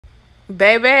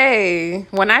Baby,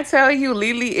 when I tell you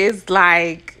Lily is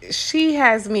like, she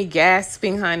has me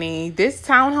gasping, honey. This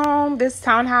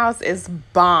townhouse is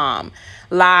bomb.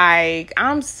 Like,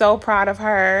 I'm so proud of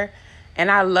her. And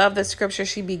I love the scripture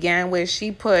she began with.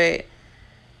 She put,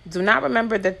 do not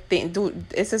remember the thing.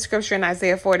 It's a scripture in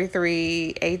Isaiah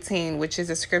 43:18, which is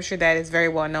a scripture that is very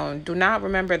well known. Do not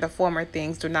remember the former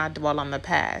things. Do not dwell on the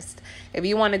past. If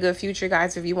you want a good future,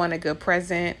 guys, if you want a good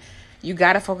present, you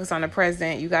got to focus on the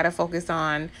present. You got to focus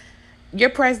on your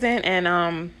present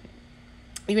and,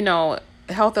 you know,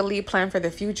 healthily plan for the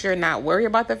future, not worry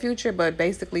about the future, but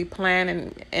basically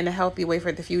plan in a healthy way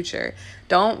for the future.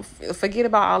 Don't forget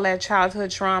about all that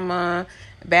childhood trauma,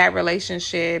 bad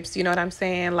relationships, you know what I'm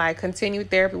saying? Like, continue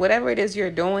therapy, whatever it is you're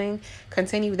doing,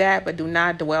 continue that, but do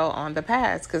not dwell on the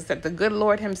past, because the good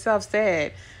Lord himself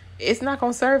said it's not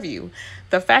going to serve you.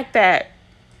 The fact that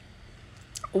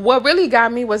what really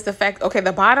got me was the fact, okay,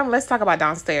 the bottom, let's talk about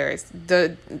downstairs.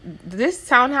 This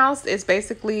townhouse is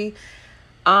basically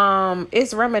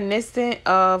it's reminiscent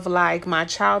of like my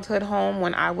childhood home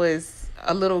when I was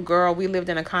a little girl. We lived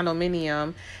in a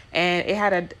condominium, and it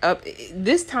had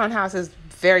this townhouse is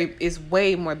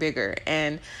way more bigger,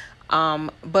 and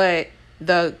but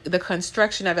the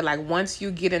construction of it, like once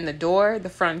you get in the door, the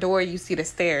front door, you see the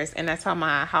stairs, and that's how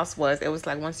my house was. It was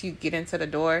like once you get into the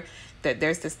door, that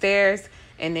there's the stairs,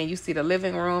 and then you see the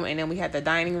living room, and then we had the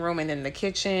dining room, and then the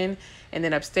kitchen, and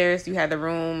then upstairs you had the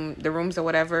rooms or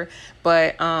whatever.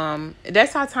 But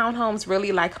that's how townhomes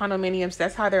really, like condominiums,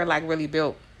 that's how they're like really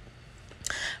built.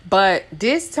 But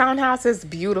this townhouse is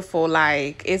beautiful.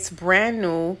 Like, it's brand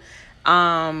new.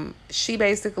 She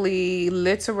basically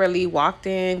literally walked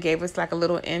in, gave us like a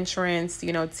little entrance,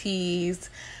 you know, teas,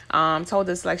 told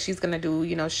us like she's gonna do,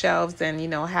 you know, shelves and, you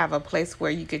know, have a place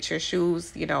where you get your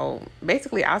shoes, you know,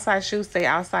 basically outside shoes, stay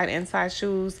outside, inside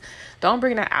shoes. Don't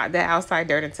bring that outside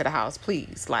dirt into the house,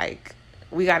 please. Like,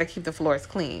 we got to keep the floors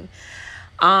clean.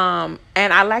 And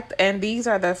these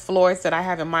are the floors that I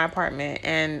have in my apartment,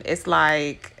 and it's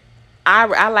like,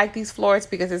 I like these floors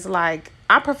because it's like,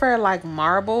 I prefer like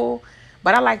marble,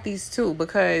 but I like these too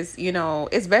because, you know,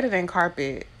 it's better than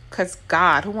carpet, because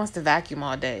God, who wants to vacuum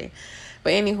all day?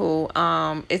 But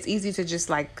anywho, it's easy to just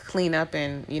like clean up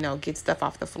and, you know, get stuff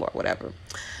off the floor, whatever.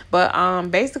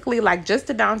 But basically, like, just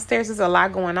the downstairs is a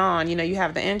lot going on. You know, you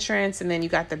have the entrance, and then you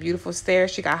got the beautiful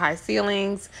stairs. She got high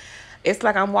ceilings. It's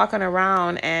like I'm walking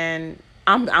around, and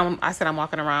I said I'm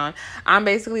walking around. I'm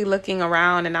basically looking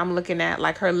around, and I'm looking at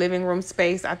like her living room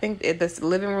space. I think this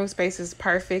living room space is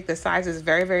perfect. The size is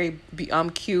very, very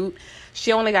cute.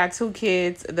 She only got 2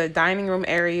 kids. The dining room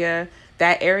area,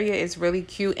 that area is really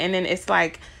cute. And then it's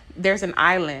like there's an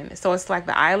island. So it's like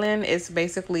the island is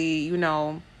basically, you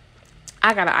know,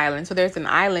 I got an island. So there's an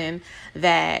island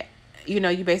that, you know,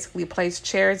 you basically place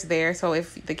chairs there. So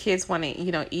if the kids want to,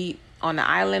 you know, eat on the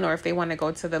island, or if they want to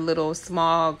go to the little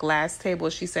small glass table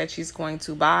she said she's going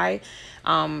to buy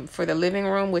for the living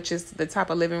room, which is the type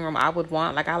of living room I would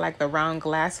want. Like, I like the round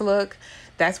glass look.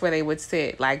 That's where they would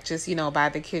sit, like, just, you know, by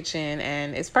the kitchen.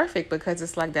 And it's perfect because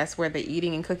it's like that's where the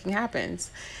eating and cooking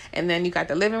happens. And then you got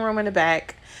the living room in the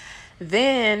back.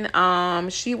 Then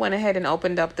she went ahead and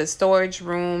opened up the storage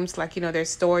rooms, like, you know, there's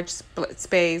storage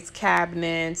space,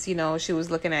 cabinets. You know, she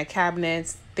was looking at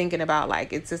cabinets, thinking about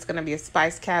like, it's just gonna be a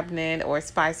spice cabinet or a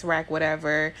spice rack,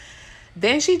 whatever.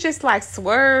 Then she just like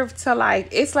swerved to like,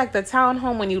 it's like the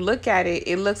townhome, when you look at it,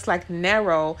 it looks like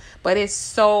narrow, but it's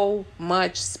so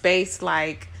much space,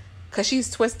 like, because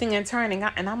she's twisting and turning,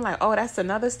 and I'm like, oh, that's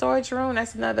another storage room,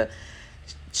 that's another.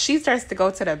 She starts to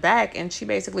go to the back, and she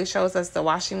basically shows us the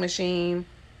washing machine.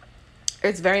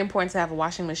 It's very important to have a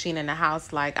washing machine in the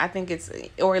house. Like, I think it's,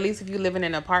 or at least if you live in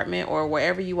an apartment or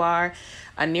wherever you are,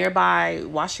 a nearby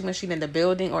washing machine in the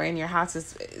building or in your house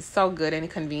is so good and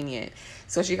convenient.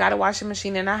 So she got a washing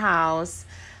machine in the house.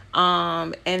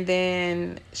 And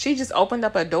then she just opened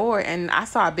up a door, and I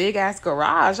saw a big ass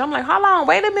garage. I'm like, hold on,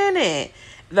 wait a minute.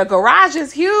 The garage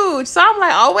is huge. So I'm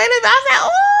like, oh, wait a minute. I was like,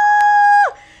 oh,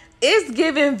 it's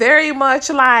giving very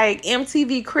much like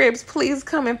MTV Cribs, please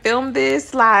come and film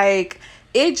this. Like,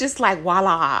 it just like,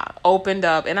 voila, opened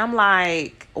up. And I'm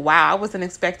like, wow, I wasn't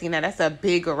expecting that. That's a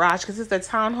big garage, because it's a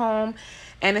townhome.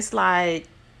 And it's like,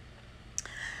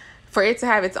 for it to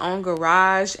have its own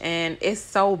garage, and it's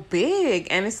so big.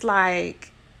 And it's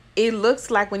like, it looks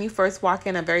like when you first walk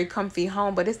in a very comfy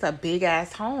home, but it's a big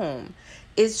ass home.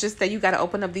 It's just that you got to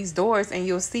open up these doors, and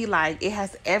you'll see like it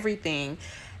has everything.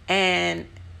 And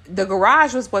the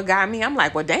garage was what got me. I'm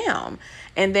like, well, damn.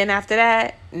 And then after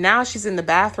that, now she's in the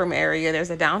bathroom area. There's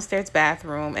a downstairs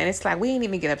bathroom, and it's like, we ain't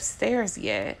even get upstairs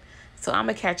yet. So I'm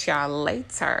gonna catch y'all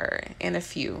later in a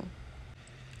few.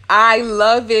 I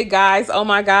love it, guys. Oh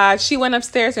my God. She went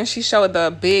upstairs and she showed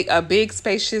a big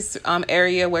spacious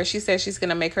area where she said she's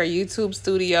gonna make her YouTube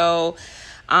studio.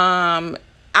 I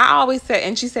always said,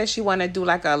 and she said she wanted to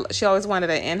do she always wanted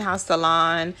an in-house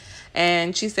salon,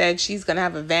 and she said she's gonna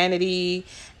have a vanity.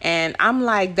 And I'm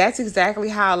like, that's exactly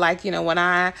how, like, you know, when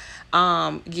I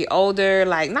get older,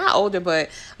 like not older, but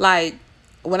like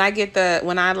when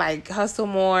I like hustle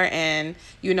more, and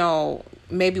you know,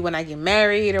 maybe when I get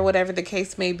married or whatever the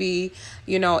case may be,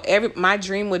 you know, my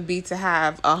dream would be to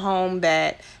have a home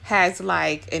that has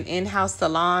like an in-house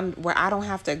salon where I don't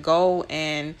have to go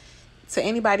and to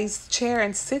anybody's chair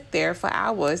and sit there for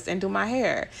hours and do my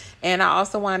hair. And I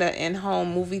also want an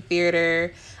in-home movie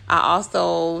theater. I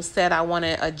also said I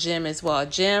wanted a gym as well. A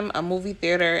gym, a movie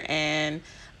theater, and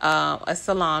a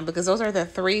salon, because those are the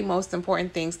three most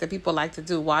important things that people like to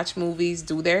do: watch movies,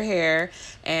 do their hair,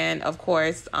 and of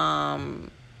course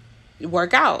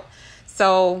work out.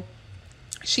 So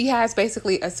she has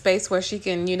basically a space where she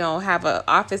can, you know, have a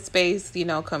office space, you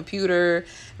know, computer,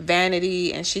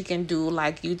 vanity, and she can do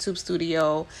like YouTube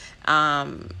studio,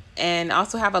 and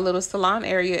also have a little salon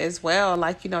area as well,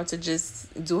 like, you know, to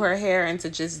just do her hair and to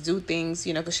just do things,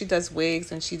 you know, because she does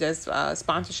wigs and she does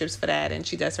sponsorships for that, and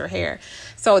she does her hair.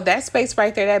 So that space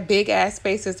right there, that big ass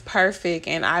space, is perfect,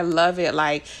 and I love it.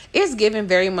 Like, it's given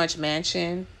very much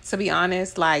mansion, to be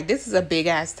honest. Like, this is a big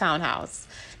ass townhouse.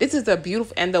 This is a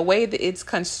beautiful, and the way that it's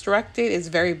constructed is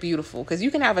very beautiful, because you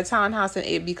can have a townhouse and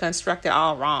it be constructed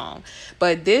all wrong.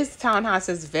 But this townhouse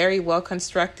is very well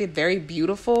constructed, very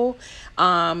beautiful,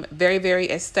 very, very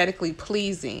aesthetically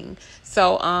pleasing.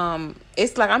 So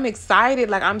it's like, I'm excited,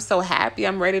 like I'm so happy.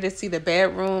 I'm ready to see the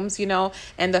bedrooms, you know,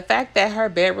 and the fact that her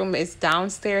bedroom is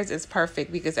downstairs is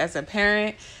perfect, because as a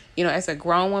parent, you know, as a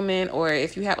grown woman, or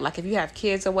if you have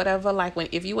kids or whatever, like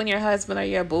if you and your husband or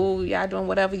your boo, y'all doing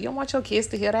whatever, you don't want your kids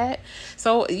to hear that.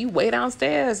 So you way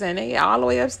downstairs and they all the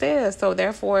way upstairs. So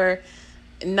therefore,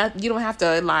 you don't have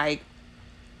to like,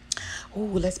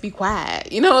 ooh, let's be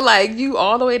quiet. You know, like, you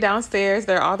all the way downstairs,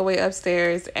 they're all the way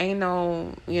upstairs. Ain't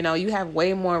no, you know, you have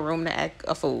way more room to act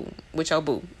a fool with your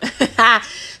boo.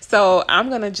 So I'm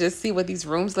going to just see what these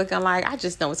rooms looking like. I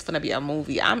just know it's going to be a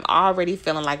movie. I'm already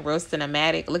feeling like real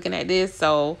cinematic looking at this.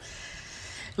 So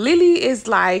Lily is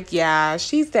like, yeah,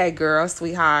 she's that girl,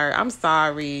 sweetheart. I'm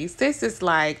sorry. Sis is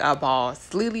like a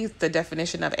boss. Lily's the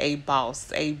definition of a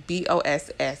boss. A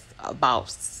BOSS, a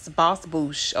boss. Boss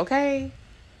boosh, okay?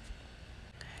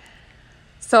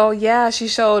 So yeah, she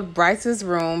showed Bryce's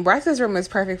room. Bryce's room is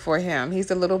perfect for him. He's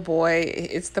a little boy.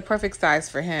 It's the perfect size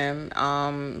for him.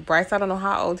 Bryce, I don't know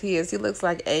how old he is. He looks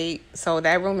like 8. So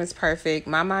that room is perfect.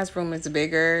 Mama's room is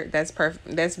bigger. That's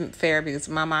perfect. That's fair, because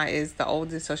Mama is the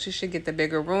oldest, so she should get the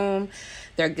bigger room.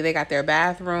 They got their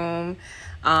bathroom.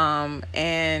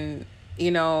 And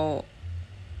you know,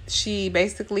 she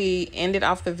basically ended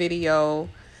off the video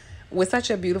with such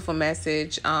a beautiful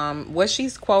message. What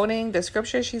she's quoting, the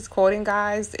scripture she's quoting,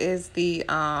 guys, is it's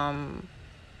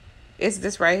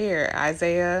this right here,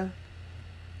 Isaiah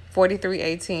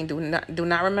 43:18. Do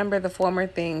not remember the former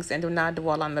things, and do not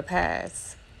dwell on the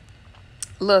past.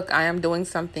 Look, I am doing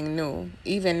something new.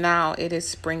 Even now it is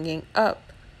springing up.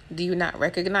 Do you not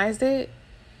recognize it?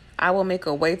 I will make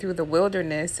a way through the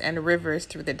wilderness and rivers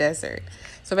through the desert.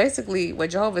 So basically what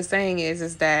Jehovah's saying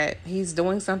is that he's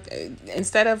doing something.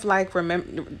 Instead of like,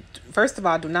 first of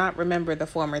all, do not remember the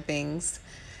former things,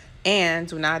 and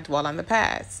do not dwell on the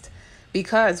past.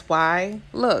 Because why?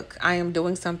 Look, I am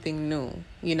doing something new.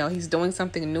 You know, he's doing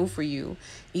something new for you.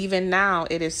 Even now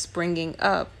it is springing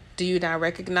up. Do you not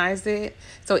recognize it?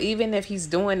 So even if he's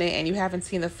doing it and you haven't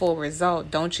seen the full result,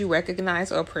 don't you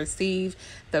recognize or perceive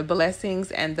the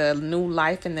blessings and the new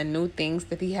life and the new things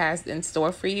that he has in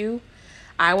store for you?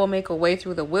 I will make a way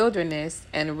through the wilderness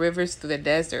and rivers through the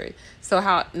desert.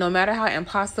 So no matter how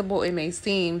impossible it may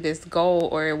seem, this goal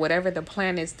or whatever the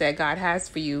plan is that God has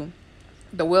for you,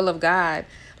 the will of God,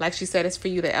 like she said, is for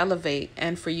you to elevate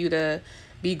and for you to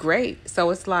be great. So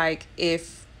it's like,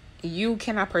 if you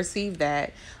cannot perceive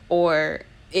that, or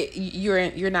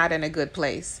you're not in a good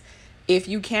place. If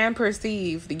you can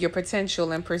perceive your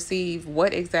potential and perceive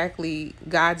what exactly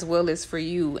God's will is for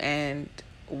you, and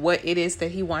what it is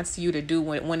that he wants you to do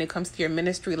when it comes to your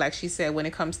ministry, like she said, when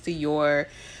it comes to your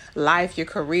life, your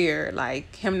career,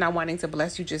 like him not wanting to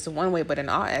bless you just one way, but in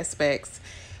all aspects,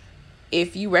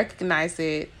 if you recognize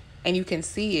it and you can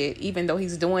see it, even though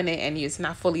he's doing it and it's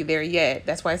not fully there yet.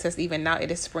 That's why it says even now it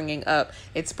is springing up.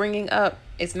 It's springing up.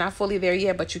 It's not fully there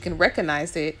yet, but you can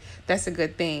recognize it. That's a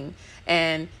good thing.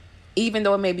 And even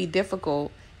though it may be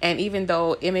difficult, And even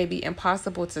though it may be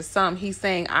impossible to some, he's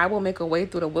saying, I will make a way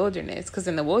through the wilderness. Because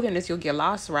in the wilderness, you'll get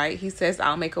lost, right? He says,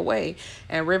 I'll make a way,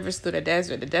 and rivers through the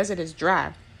desert. The desert is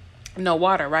dry, no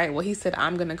water, right? Well, he said,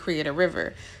 I'm going to create a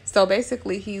river. So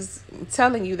basically, he's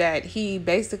telling you that he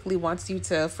basically wants you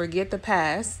to forget the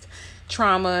past,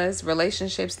 traumas,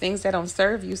 relationships, things that don't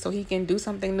serve you, so he can do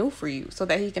something new for you, so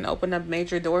that he can open up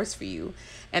major doors for you,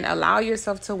 and allow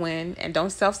yourself to win, and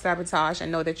don't self-sabotage,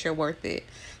 and know that you're worth it.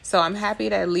 So I'm happy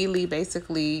that Lily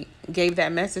basically gave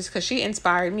that message, because she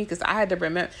inspired me, because I had to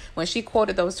remember when she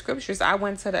quoted those scriptures. I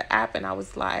went to the app and I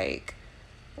was like,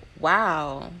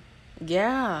 wow,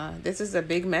 yeah, this is a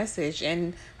big message,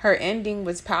 and her ending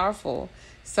was powerful.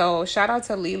 So shout out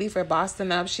to Lily for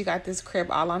bossing up. She got this crib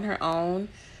all on her own.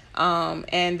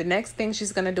 And the next thing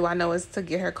she's going to do, I know, is to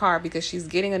get her car, because she's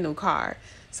getting a new car.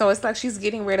 So it's like she's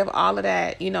getting rid of all of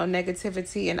that, you know,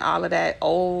 negativity and all of that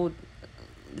old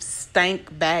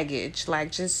stank baggage,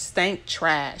 like just stank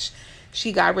trash.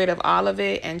 She got rid of all of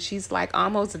it, and she's like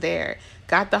almost there.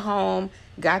 Got the home,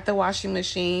 got the washing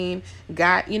machine,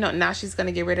 got, you know, now she's going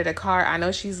to get rid of the car. I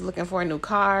know she's looking for a new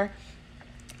car,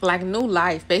 like new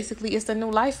life. Basically, it's a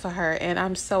new life for her. And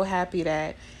I'm so happy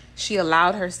that she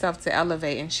allowed herself to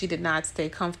elevate, and she did not stay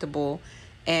comfortable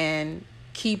and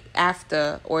keep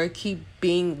after or keep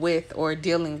being with or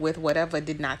dealing with whatever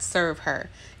did not serve her.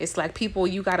 It's like, people,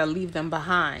 you got to leave them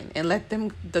behind and let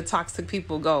them, the toxic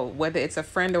people, go. Whether it's a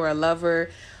friend or a lover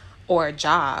or a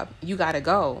job, you got to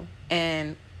go.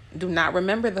 And do not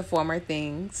remember the former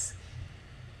things,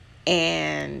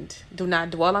 and do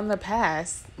not dwell on the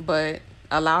past, but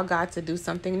allow God to do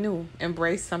something new.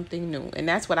 Embrace something new. And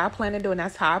that's what I plan to do, and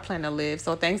that's how I plan to live.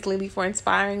 So thanks, Lily, for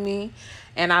inspiring me.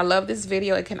 And I love this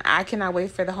video. I cannot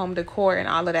wait for the home decor and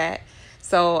all of that.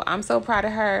 So I'm so proud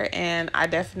of her, and I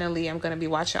definitely am going to be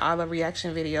watching all the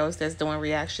reaction videos that's doing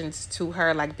reactions to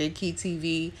her, like Big Key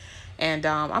TV. And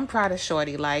I'm proud of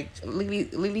Shorty. Like,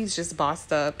 Lily's just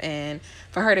bossed up, and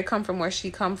for her to come from where she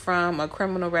come from, a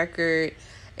criminal record,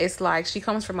 it's like she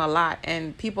comes from a lot,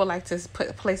 and people like to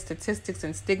place statistics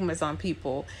and stigmas on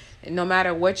people. And no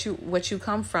matter what you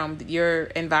come from, your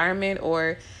environment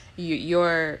or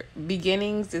your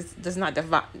beginnings does not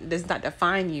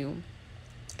define you.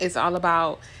 It's all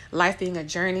about life being a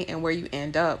journey, and where you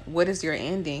end up. What is your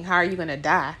ending? How are you going to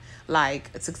die? Like,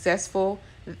 successful,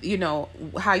 you know,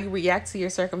 how you react to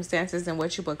your circumstances and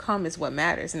what you become is what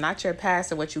matters, not your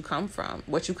past or what you come from,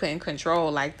 what you couldn't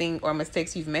control, like things or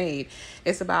mistakes you've made.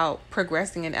 It's about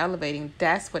progressing and elevating.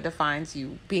 That's what defines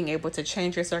you, being able to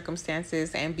change your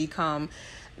circumstances and become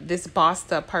this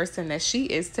bossed up person that she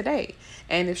is today.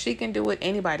 And if she can do it,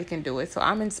 anybody can do it. So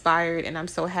I'm inspired, and I'm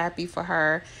so happy for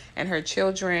her and her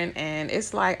children. And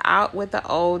it's like, out with the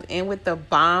old, in with the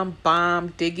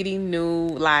bomb diggity new.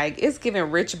 Like, it's giving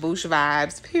Rich Boosh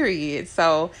vibes, period.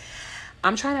 So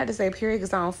I'm trying not to say period,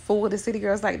 because I don't fool with the city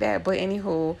girls like that. But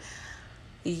anywho,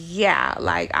 yeah,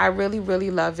 like, I really,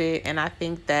 really love it. And I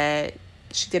think that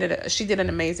she did an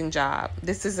amazing job.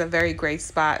 This is a very great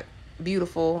spot.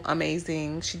 Beautiful,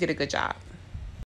 amazing. She did a good job.